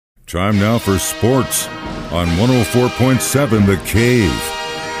Time now for sports on 104.7 The Cave.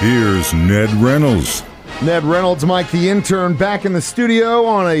 Here's Ned Reynolds. Ned Reynolds, Mike the intern, back in the studio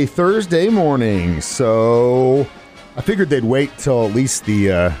on a Thursday morning. So I figured they'd wait till at least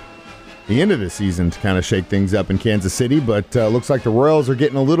the end of the season to kind of shake things up in Kansas City, but looks like the Royals are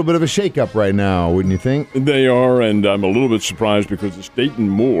getting a little bit of a shakeup right now, wouldn't you think? They are, and I'm a little bit surprised because it's Dayton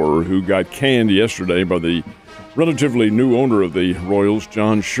Moore who got canned yesterday by the relatively new owner of the Royals,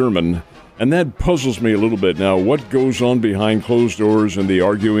 John Sherman. And that puzzles me a little bit. Now, what goes on behind closed doors and the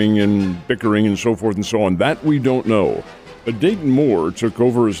arguing and bickering and so forth and so on, that we don't know. But Dayton Moore took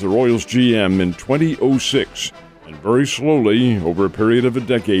over as the Royals GM in 2006 and very slowly, over a period of a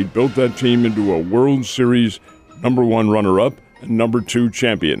decade, built that team into a World Series #1 runner-up and #2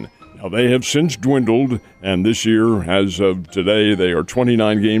 champion. Now, they have since dwindled, and this year, as of today, they are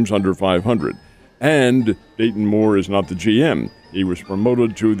 29 games under 500. And Dayton Moore is not the GM. He was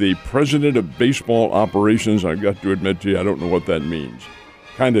promoted to the president of baseball operations. I've got to admit to you, I don't know what that means.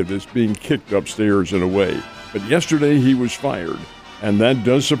 Kind of is being kicked upstairs in a way. But yesterday he was fired. And that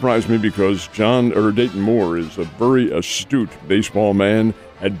does surprise me because Dayton Moore is a very astute baseball man,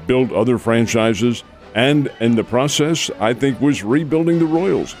 had built other franchises, and in the process, I think, was rebuilding the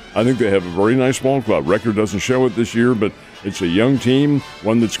Royals. I think they have a very nice ball club. Record doesn't show it this year, but it's a young team,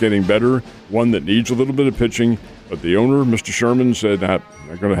 one that's getting better, one that needs a little bit of pitching. But the owner, Mr. Sherman, said, not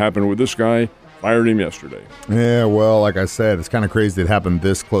going to happen with this guy. Fired him yesterday. Yeah, well, like I said, it's kind of crazy it happened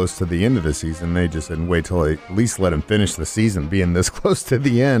this close to the end of the season. They just didn't wait till they at least let him finish the season, being this close to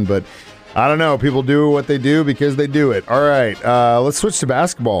the end. But I don't know. People do what they do because they do it. All right, let's switch to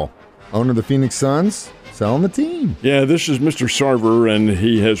basketball. Owner of the Phoenix Suns selling the team. Yeah, this is Mr. Sarver, and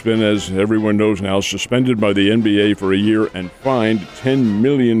he has been, as everyone knows now, suspended by the NBA for a year and fined $10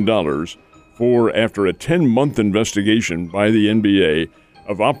 million after a 10-month investigation by the NBA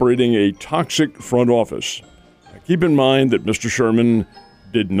of operating a toxic front office. Now, keep in mind that Mr. Sherman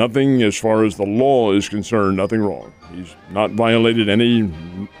did nothing as far as the law is concerned, nothing wrong. He's not violated any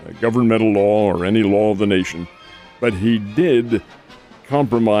governmental law or any law of the nation, but he did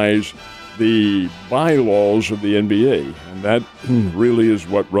compromise the bylaws of the NBA, and that really is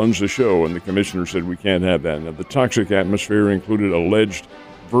what runs the show, and the commissioner said we can't have that. Now, the toxic atmosphere included alleged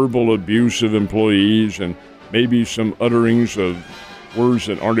verbal abuse of employees and maybe some utterings of words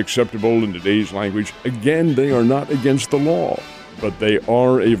that aren't acceptable in today's language. Again, they are not against the law, but they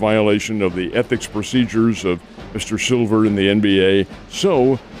are a violation of the ethics procedures of Mr. Silver in the NBA,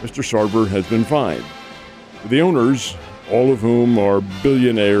 so Mr. Sarver has been fined. The owners, all of whom are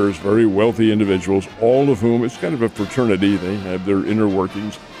billionaires, very wealthy individuals, all of whom, it's kind of a fraternity, they have their inner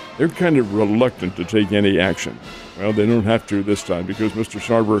workings, they're kind of reluctant to take any action. Well, they don't have to this time because Mr.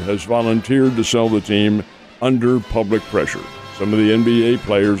 Sarver has volunteered to sell the team under public pressure. Some of the NBA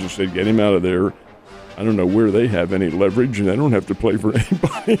players have said, get him out of there. I don't know where they have any leverage, and they don't have to play for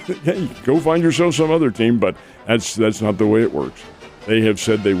anybody. Hey, go find yourself some other team, but that's not the way it works. They have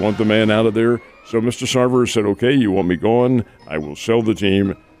said they want the man out of there. So Mr. Sarver said, okay, you want me gone? I will sell the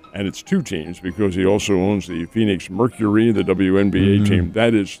team. And it's two teams because he also owns the Phoenix Mercury, the WNBA team.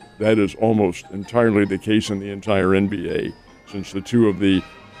 That is almost entirely the case in the entire NBA, since the two of the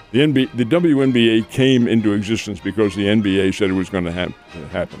WNBA came into existence because the NBA said it was going to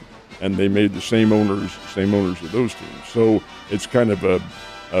happen, and they made the same owners of those teams. So it's kind of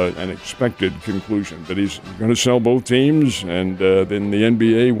an expected conclusion. But he's going to sell both teams, and then the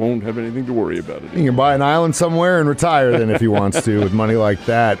NBA won't have anything to worry about it. He can buy an island somewhere and retire then if he wants to with money like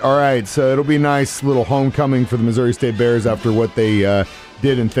that. All right, so it'll be a nice little homecoming for the Missouri State Bears after what they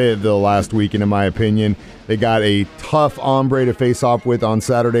did in Fayetteville last weekend, in my opinion. They got a tough hombre to face off with on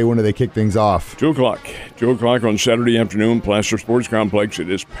Saturday. When do they kick things off? 2 o'clock. 2 o'clock on Saturday afternoon, Plaster Sports Complex. It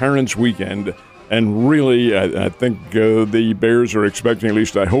is Parents' Weekend. And really, I think the Bears are expecting, at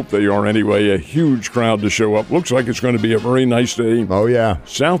least I hope they are anyway, a huge crowd to show up. Looks like it's going to be a very nice day. Oh, yeah.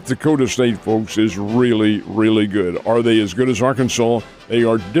 South Dakota State, folks, is really, really good. Are they as good as Arkansas? They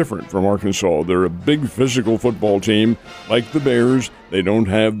are different from Arkansas. They're a big physical football team. Like the Bears, they don't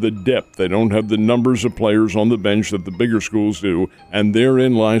have the depth. They don't have the numbers of players on the bench that the bigger schools do, and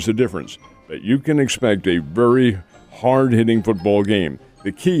therein lies the difference. But you can expect a very hard-hitting football game.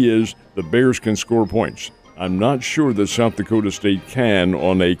 The key is the Bears can score points. I'm not sure that South Dakota State can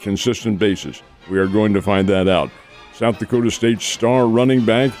on a consistent basis. We are going to find that out. South Dakota State's star running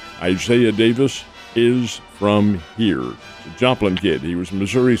back, Isaiah Davis, is from here. The Joplin kid. He was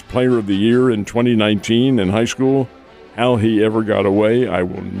Missouri's Player of the Year in 2019 in high school. How he ever got away, I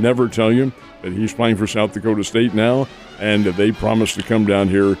will never tell you. But he's playing for South Dakota State now, and they promise to come down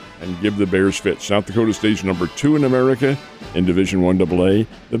here and give the Bears fit. South Dakota State's number 2 in America in Division I AA.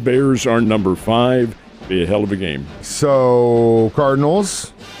 The Bears are number 5. Be a hell of a game. So,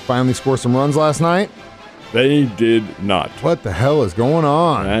 Cardinals finally scored some runs last night? They did not. What the hell is going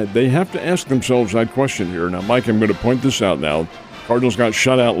on? They have to ask themselves that question here. Now, Mike, I'm going to point this out now. Cardinals got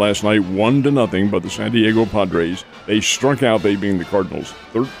shut out last night 1-0 by the San Diego Padres. They struck out, they being the Cardinals,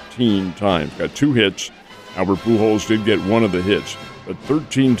 13 times. Got 2 hits. Albert Pujols did get one of the hits, but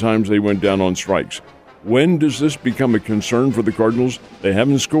 13 times they went down on strikes. When does this become a concern for the Cardinals? They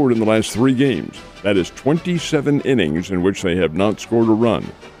haven't scored in the last 3 games. That is 27 innings in which they have not scored a run.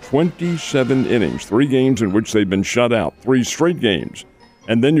 27 innings, 3 games in which they've been shut out, 3 straight games.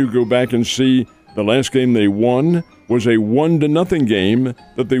 And then you go back and see the last game they won was a 1-0 game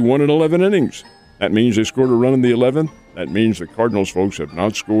that they won in 11 innings. That means they scored a run in the 11th. That means the Cardinals folks have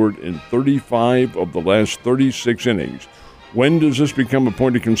not scored in 35 of the last 36 innings. When does this become a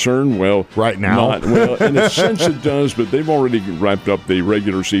point of concern? Well, right now. Well, in a sense it does, but they've already wrapped up the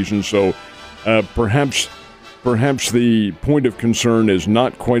regular season, so perhaps the point of concern is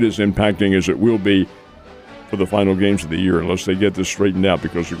not quite as impacting as it will be for the final games of the year unless they get this straightened out,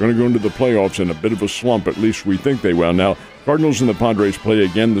 because they're going to go into the playoffs in a bit of a slump. At least we think they will. Now, Cardinals and the Padres play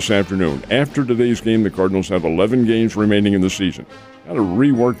again this afternoon. After today's game, the Cardinals have 11 games remaining in the season. Got to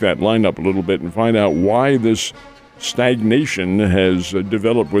rework that lineup a little bit and find out why this stagnation has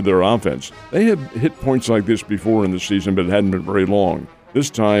developed with their offense. They have hit points like this before in the season, but it hadn't been very long. This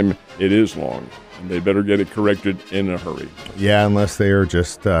time, it is long, and they better get it corrected in a hurry. Yeah, unless they are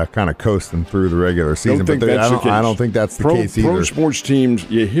just kind of coasting through the regular season. I don't think that's the case either. Pro sports teams,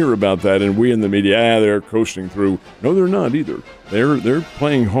 you hear about that, and we in the media, they're coasting through. No, they're not either. They're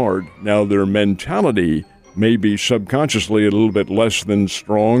playing hard. Now, their mentality may be subconsciously a little bit less than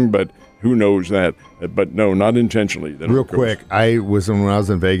strong, but who knows that? But no, not intentionally. Real quick, when I was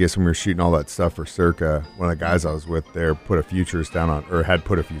in Vegas and we were shooting all that stuff for Circa, one of the guys I was with there had put a futures down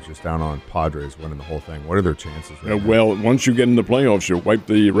on Padres winning the whole thing. What are their chances right now? Well, once you get in the playoffs, you'll wipe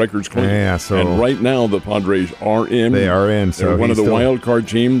the records clean. Yeah, and right now the Padres are in. They are in. They're one of the wild card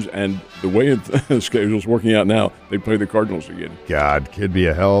teams, and the way the schedule's working out now, they play the Cardinals again. God, could be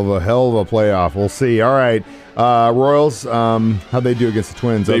a hell of a playoff. We'll see. All right. Royals, how'd they do against the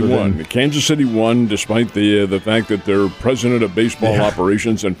Twins? They won. Kansas City won, despite the fact that their president of baseball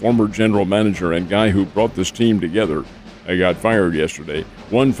operations and former general manager and guy who brought this team together got fired yesterday.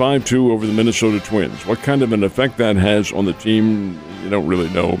 Won 5-2 over the Minnesota Twins. What kind of an effect that has on the team, you don't really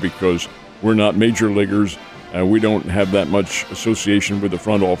know, because we're not major leaguers. We don't have that much association with the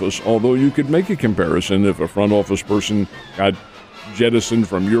front office, although you could make a comparison. If a front office person got jettisoned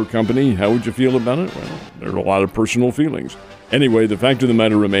from your company, how would you feel about it? Well, there are a lot of personal feelings. Anyway, the fact of the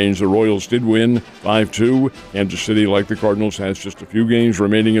matter remains the Royals did win 5-2. Kansas City, like the Cardinals, has just a few games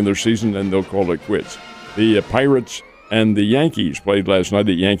remaining in their season, and they'll call it quits. The Pirates and the Yankees played last night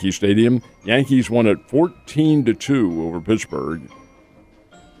at Yankee Stadium. Yankees won at 14-2 over Pittsburgh.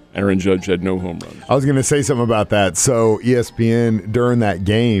 Aaron Judge had no home runs. I was going to say something about that. So ESPN during that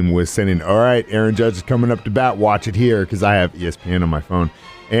game was saying, all right, Aaron Judge is coming up to bat. Watch it here, because I have ESPN on my phone.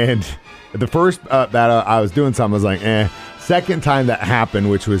 And the first bat I was doing something, I was like, Second time that happened,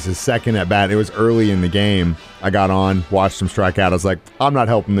 which was his second at bat, it was early in the game. I got on, watched him strike out. I was like, I'm not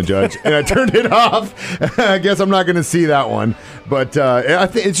helping the Judge, and I turned it off. I guess I'm not going to see that one. But I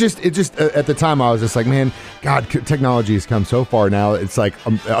think it's just at the time I was just like, man, God, technology has come so far now. It's like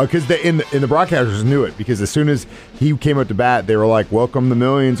because in the broadcasters knew it, because as soon as he came up to bat, they were like, welcome the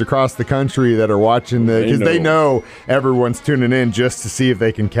millions across the country that are watching because they know everyone's tuning in just to see if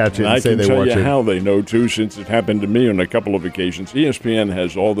they can catch it and say they watch it. I can tell you how they know too, since it happened to me on a couple of occasions. ESPN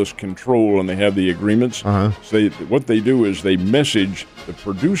has all this control, and they have the agreements. So what they do is they message the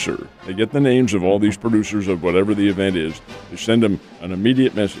producer. They get the names of all these producers of whatever the event is. They send them an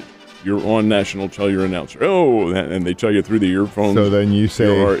immediate message. You're on national, tell your announcer. Oh, and they tell you through the earphones. So then you say,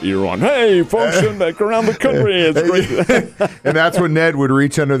 you're on. Hey, folks around the country. It's great. And that's when Ned would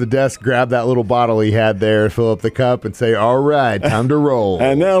reach under the desk, grab that little bottle he had there, fill up the cup, and say, all right, time to roll.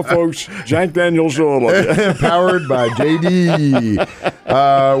 And now, folks, Jack Daniels powered by JD.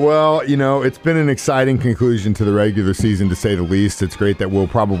 Well, it's been an exciting conclusion to the regular season, to say the least. It's great that we'll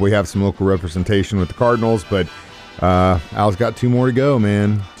probably have some local representation with the Cardinals, but Al's got 2 more to go,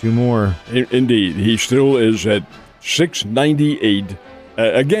 man. 2 more. Indeed. He still is at 698.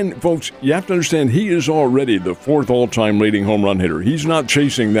 Again, folks, you have to understand, he is already the 4th all-time leading home run hitter. He's not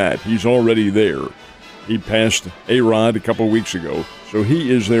chasing that. He's already there. He passed A-Rod a couple of weeks ago, so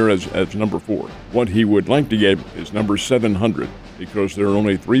he is there as number 4. What he would like to get is number 700. because there are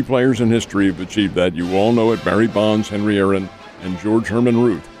only 3 players in history who have achieved that. You all know it: Barry Bonds, Henry Aaron, and George Herman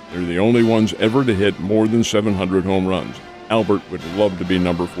Ruth. They're the only ones ever to hit more than 700 home runs. Albert would love to be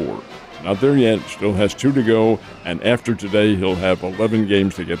number 4. Not there yet, still has 2 to go, and after today, he'll have 11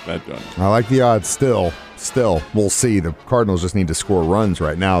 games to get that done. I like the odds still. We'll see. The Cardinals just need to score runs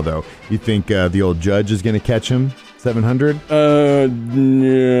right now, though. You think the old Judge is going to catch him, 700? I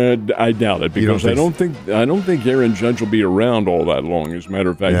doubt it, because I don't think Aaron Judge will be around all that long. As a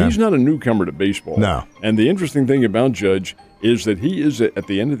matter of fact, He's not a newcomer to baseball. No. And the interesting thing about Judge is that he is, at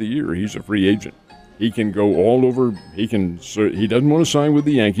the end of the year, he's a free agent. He can go all over. He doesn't want to sign with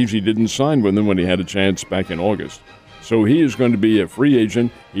the Yankees. He didn't sign with them when he had a chance back in August. So he is going to be a free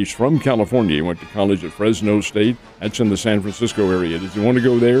agent. He's from California. He went to college at Fresno State. That's in the San Francisco area. Does he want to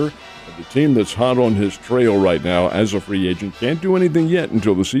go there? The team that's hot on his trail right now as a free agent can't do anything yet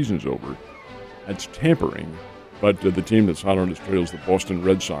until the season's over. That's tampering. But the team that's hot on his trail is the Boston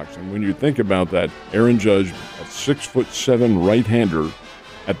Red Sox. And when you think about that, Aaron Judge, a 6'7" right-hander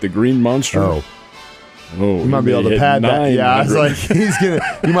at the Green Monster. You might be able to pad that. Yeah, it's like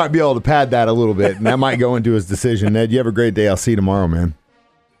you might be able to pad that a little bit, and that might go into his decision. Ned, you have a great day. I'll see you tomorrow, man.